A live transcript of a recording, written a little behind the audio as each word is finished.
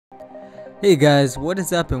Hey guys, what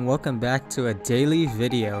is up and welcome back to a daily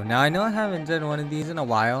video. Now I know I haven't done one of these in a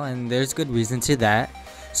while and there's good reason to that.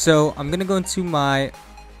 So I'm gonna go into my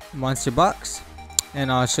monster box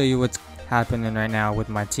and I'll show you what's happening right now with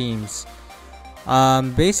my teams.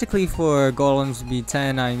 Basically for Golems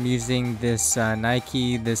B10 I'm using this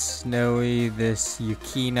Nike, this Snowy, this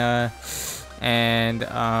Yukina, and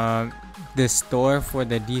this Thor for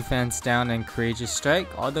the defense down and courageous strike.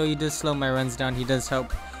 Although he does slow my runs down, he does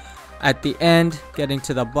help at the end getting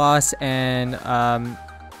to the boss and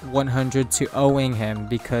 100 to owing him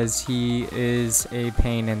because he is a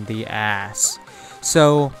pain in the ass.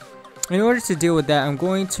 So in order to deal with that, I'm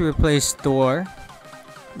going to replace Thor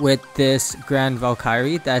with this Grand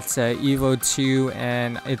Valkyrie. That's Evo 2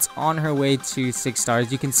 and it's on her way to 6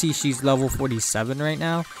 stars. You can see she's level 47 right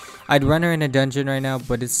now. I'd run her in a dungeon right now,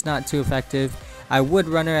 but it's not too effective. I would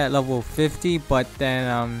run her at level 50, but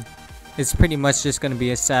then it's pretty much just going to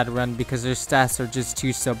be a sad run because her stats are just too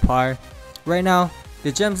subpar. Right now,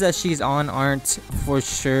 the gems that she's on aren't for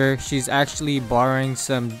sure. She's actually borrowing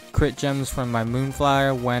some crit gems from my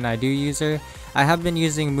Moonflower when I do use her. I have been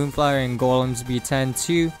using Moonflower in Golems B10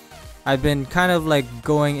 too. I've been kind of like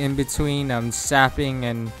going in between sapping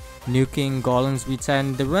and nuking Golems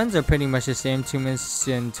B10. The runs are pretty much the same, 2 minutes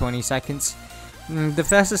and 20 seconds. The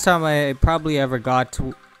fastest time I probably ever got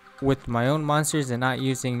to with my own monsters and not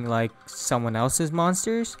using like someone else's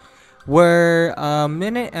monsters were a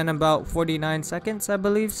minute and about 49 seconds, I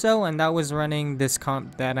believe so, and that was running this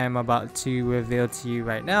comp that I'm about to reveal to you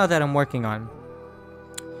right now that I'm working on.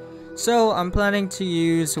 So I'm planning to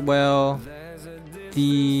use, well,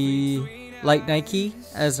 the Light Nike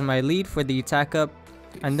as my lead for the attack up,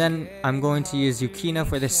 and then I'm going to use Yukina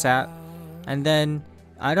for the sap, and then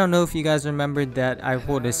I don't know if you guys remembered that I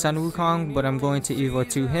pulled a Sun Wukong, but I'm going to Evo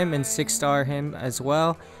 2 him and 6-star him as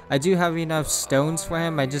well. I do have enough stones for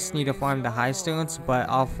him. I just need to farm the high stones, but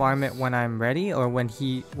I'll farm it when I'm ready or when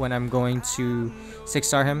I'm going to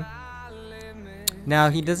 6-star him.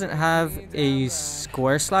 Now he doesn't have a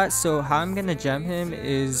score slot, so how I'm gonna gem him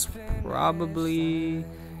is probably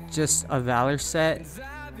just a Valor set,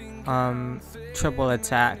 triple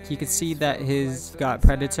attack. You can see that his got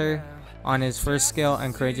Predator on his first skill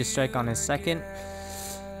and courageous strike on his second,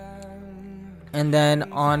 and then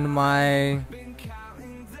on my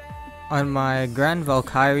Grand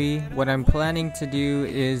Valkyrie, what I'm planning to do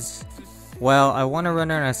is, well, I want to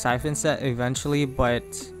run her on a Siphon set eventually, but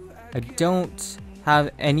I don't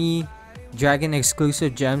have any dragon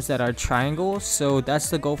exclusive gems that are triangles, so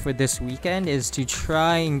that's the goal for this weekend, is to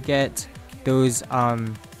try and get those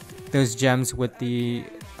gems with the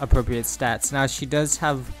appropriate stats. Now she does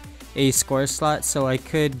have a score slot, so I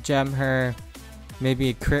could gem her maybe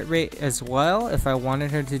a crit rate as well if I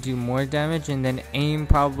wanted her to do more damage, and then aim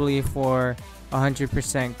probably for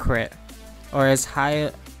 100% crit or as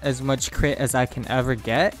much crit as I can ever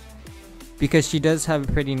get, because she does have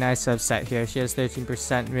a pretty nice subset here. She has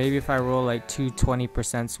 13%. Maybe if I roll like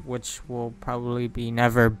 20%, which will probably be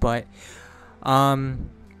never, but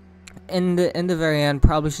in the very end,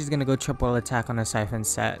 probably she's gonna go triple attack on a Siphon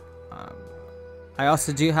set. I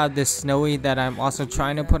also do have this Snowy that I'm also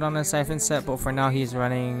trying to put on a Siphon set, but for now he's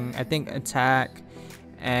running, I think, attack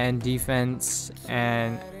and defense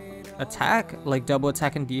and attack, like double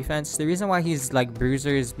attack and defense. The reason why he's like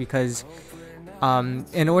bruiser is because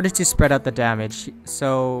in order to spread out the damage,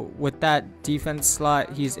 so with that defense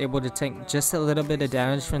slot he's able to take just a little bit of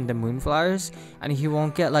damage from the Moonflowers, and he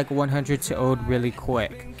won't get like 100 to ode really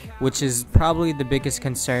quick, which is probably the biggest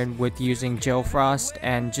concern with using Jillfrost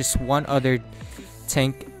and just one other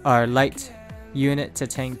tank or light unit to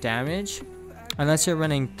tank damage, unless you're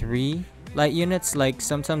running 3 light units. Like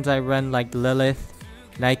sometimes I run like Lilith,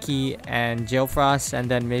 Nike, and Jillfrost, and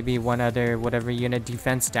then maybe one other whatever unit.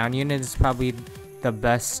 Defense down unit is probably the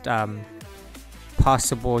best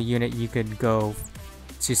possible unit you could go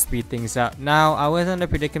to speed things up. Now I was in a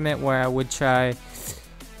predicament where I was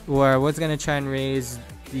gonna try and raise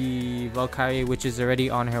the Valkyrie, which is already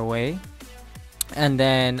on her way, and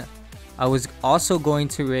then I was also going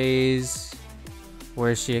to raise,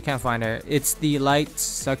 where is she? I can't find her. It's the light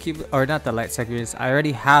succubus, or not the light succubus. I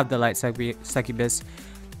already have the light succubus.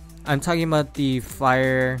 I'm talking about the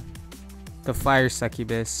fire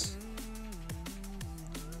succubus.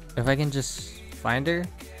 If I can just find her.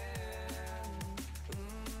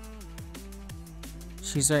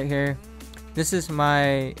 She's right here. This is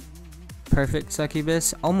my perfect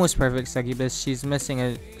succubus, almost perfect succubus. She's missing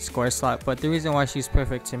a score slot, but the reason why she's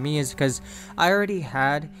perfect to me is because I already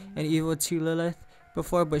had an Evo 2 Lilith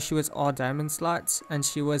before, but she was all diamond slots and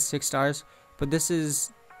she was 6 stars, but this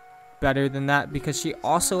is better than that because she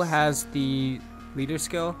also has the leader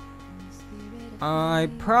skill, I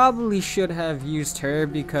probably should have used her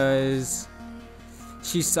because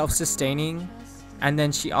she's self-sustaining, and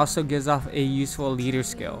then she also gives off a useful leader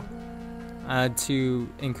skill to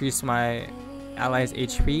increase my allies'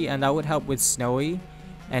 HP, and that would help with Snowy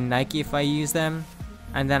and Nike if I use them.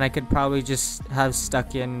 And then I could probably just have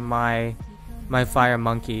stuck in my Fire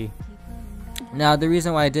Monkey. Now the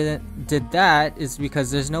reason why I did that is because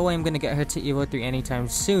there's no way I'm gonna get her to Evo 3 anytime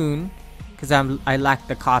soon, because I lack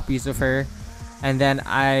the copies of her. And then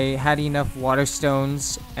I had enough water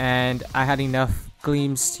stones and I had enough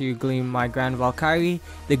gleams to gleam my Grand Valkyrie.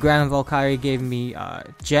 The Grand Valkyrie gave me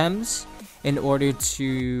gems in order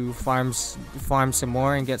to farm some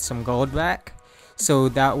more and get some gold back. So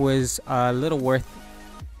that was a little worth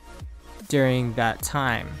during that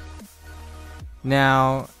time.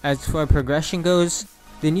 Now, as for progression goes,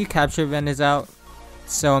 the new capture event is out,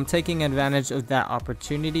 so I'm taking advantage of that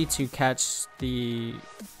opportunity to catch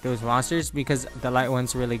those monsters because the light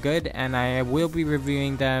one's really good, and I will be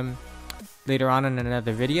reviewing them later on in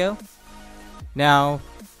another video. Now,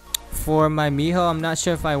 for my Miho, I'm not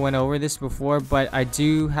sure if I went over this before, but I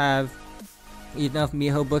do have enough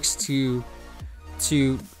Miho books to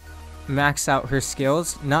max out her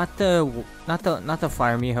skills. Not the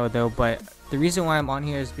Fire Miho though, but the reason why I'm on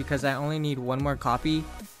here is because I only need one more copy.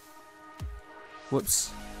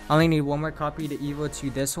 Whoops. I only need one more copy to Evo to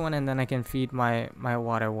this one, and then I can feed my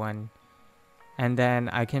water one. And then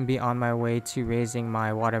I can be on my way to raising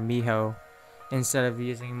my water Miho instead of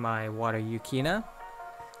using my water Yukina.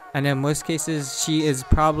 And in most cases, she is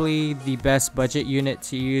probably the best budget unit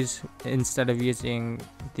to use instead of using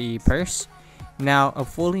the purse. Now, a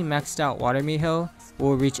fully maxed out water Miho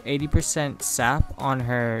will reach 80% sap on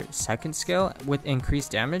her second skill with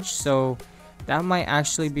increased damage, so that might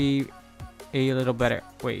actually be a little better.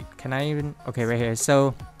 Wait, can I even? Okay, right here.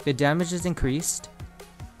 So the damage is increased,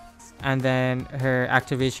 and then her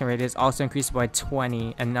activation rate is also increased by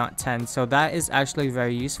 20 and not 10, so that is actually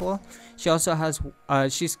very useful. She also has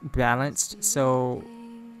she's balanced, so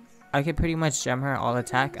I could pretty much gem her all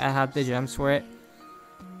attack. I have the gems for it.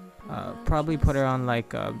 Probably put her on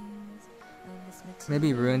like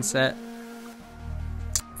maybe Ruin set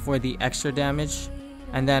for the extra damage,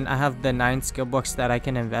 and then I have the 9 skill books that I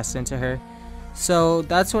can invest into her. So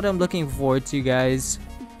that's what I'm looking forward to, guys.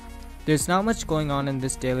 There's not much going on in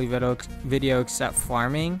this daily video except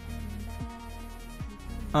farming.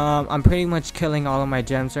 I'm pretty much killing all of my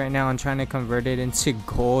gems right now and trying to convert it into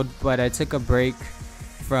gold, but I took a break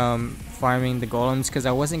from farming the golems because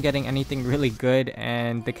I wasn't getting anything really good,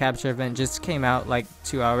 and the capture event just came out like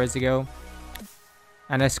 2 hours ago,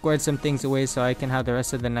 and I squared some things away so I can have the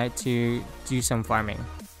rest of the night to do some farming.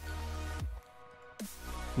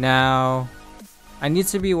 Now, I need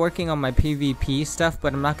to be working on my PvP stuff,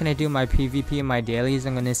 but I'm not going to do my PvP and my dailies.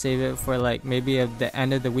 I'm going to save it for like maybe the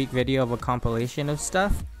end of the week video of a compilation of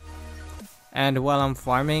stuff. And while I'm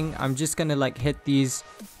farming, I'm just going to like hit these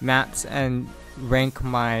maps and rank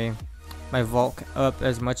my Valk up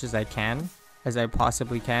as much as I can, as I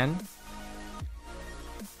possibly can.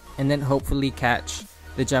 And then hopefully catch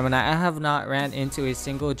the Gemini. I have not ran into a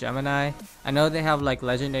single Gemini. I know they have like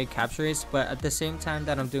legendary capture rates, but at the same time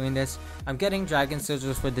that I'm doing this, I'm getting dragon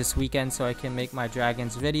sigils for this weekend so I can make my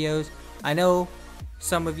dragons videos. I know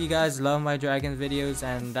some of you guys love my dragons videos,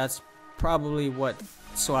 and that's probably what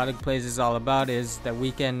Swatic Plays is all about, is the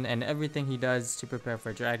weekend and everything he does to prepare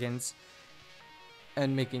for dragons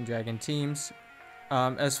and making dragon teams.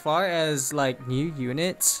 As far as like new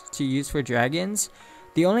units to use for dragons,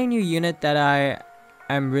 the only new unit that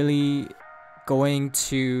I'm really going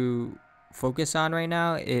to focus on right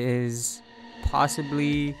now is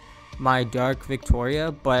possibly my Dark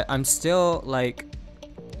Victoria, but I'm still like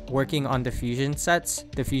working on the fusion sets,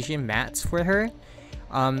 the fusion mats for her.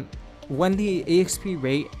 When the EXP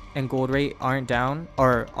rate and gold rate aren't down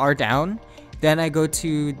or are down, then I go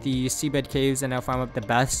to the seabed caves and I farm up the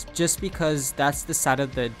best, just because that's the side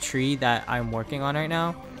of the tree that I'm working on right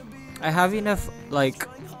now. I have enough like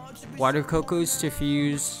water cocos to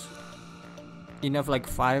fuse enough like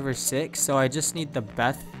 5 or 6, so I just need the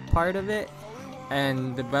Beth part of it,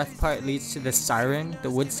 and the Beth part leads to the siren, the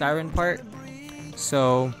wood siren part.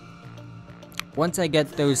 So once I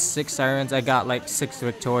get those 6 sirens, I got like 6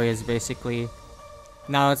 Victorias basically.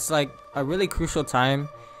 Now it's like a really crucial time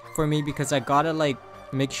for me because I gotta like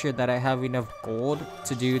make sure that I have enough gold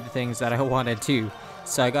to do the things that I want to do.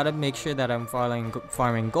 So I gotta make sure that I'm farming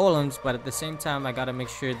golems, but at the same time I gotta make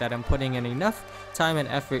sure that I'm putting in enough time and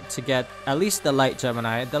effort to get at least the light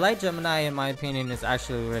Gemini. The light Gemini, in my opinion, is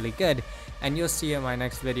actually really good, and you'll see in my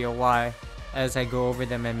next video why as I go over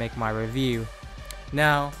them and make my review.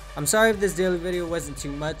 Now, I'm sorry if this daily video wasn't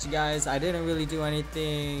too much, guys. I didn't really do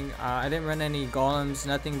anything. I didn't run any golems,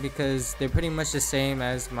 nothing, because they're pretty much the same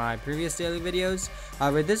as my previous daily videos.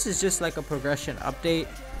 However, this is just like a progression update,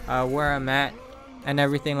 where I'm at and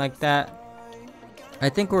everything like that. I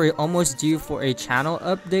think we're almost due for a channel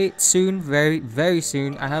update soon, very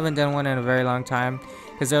soon. I haven't done one in a very long time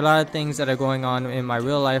because there are a lot of things that are going on in my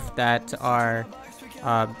real life that are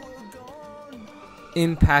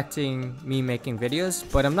impacting me making videos,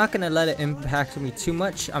 but I'm not gonna let it impact me too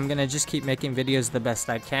much. I'm gonna just keep making videos the best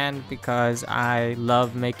I can because I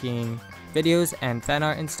love making videos and fan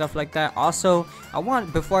art and stuff like that. Also,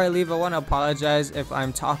 before I leave, I want to apologize if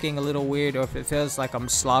I'm talking a little weird or if it feels like I'm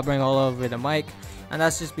slobbering all over the mic, and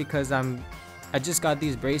that's just because I just got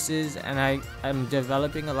these braces and I'm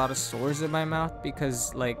developing a lot of sores in my mouth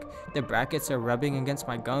because like the brackets are rubbing against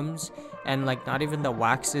my gums, and like not even the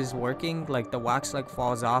wax is working. Like the wax like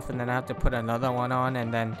falls off and then I have to put another one on,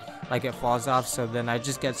 and then like it falls off, so then I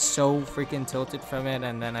just get so freaking tilted from it,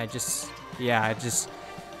 and then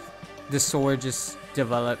the sore just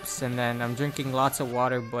develops. And then I'm drinking lots of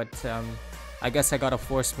water, but I guess I gotta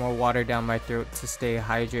force more water down my throat to stay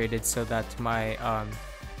hydrated so that my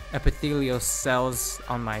epithelial cells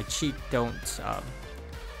on my cheek don't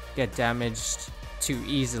get damaged too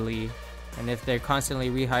easily, and if they're constantly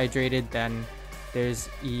rehydrated, then there's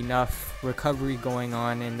enough recovery going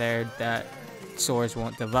on in there that sores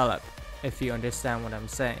won't develop, if you understand what I'm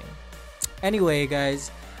saying. Anyway,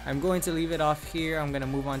 guys, I'm going to leave it off here. I'm going to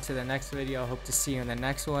move on to the next video. I hope to see you in the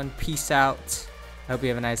next one. Peace out. I hope you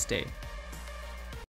have a nice day.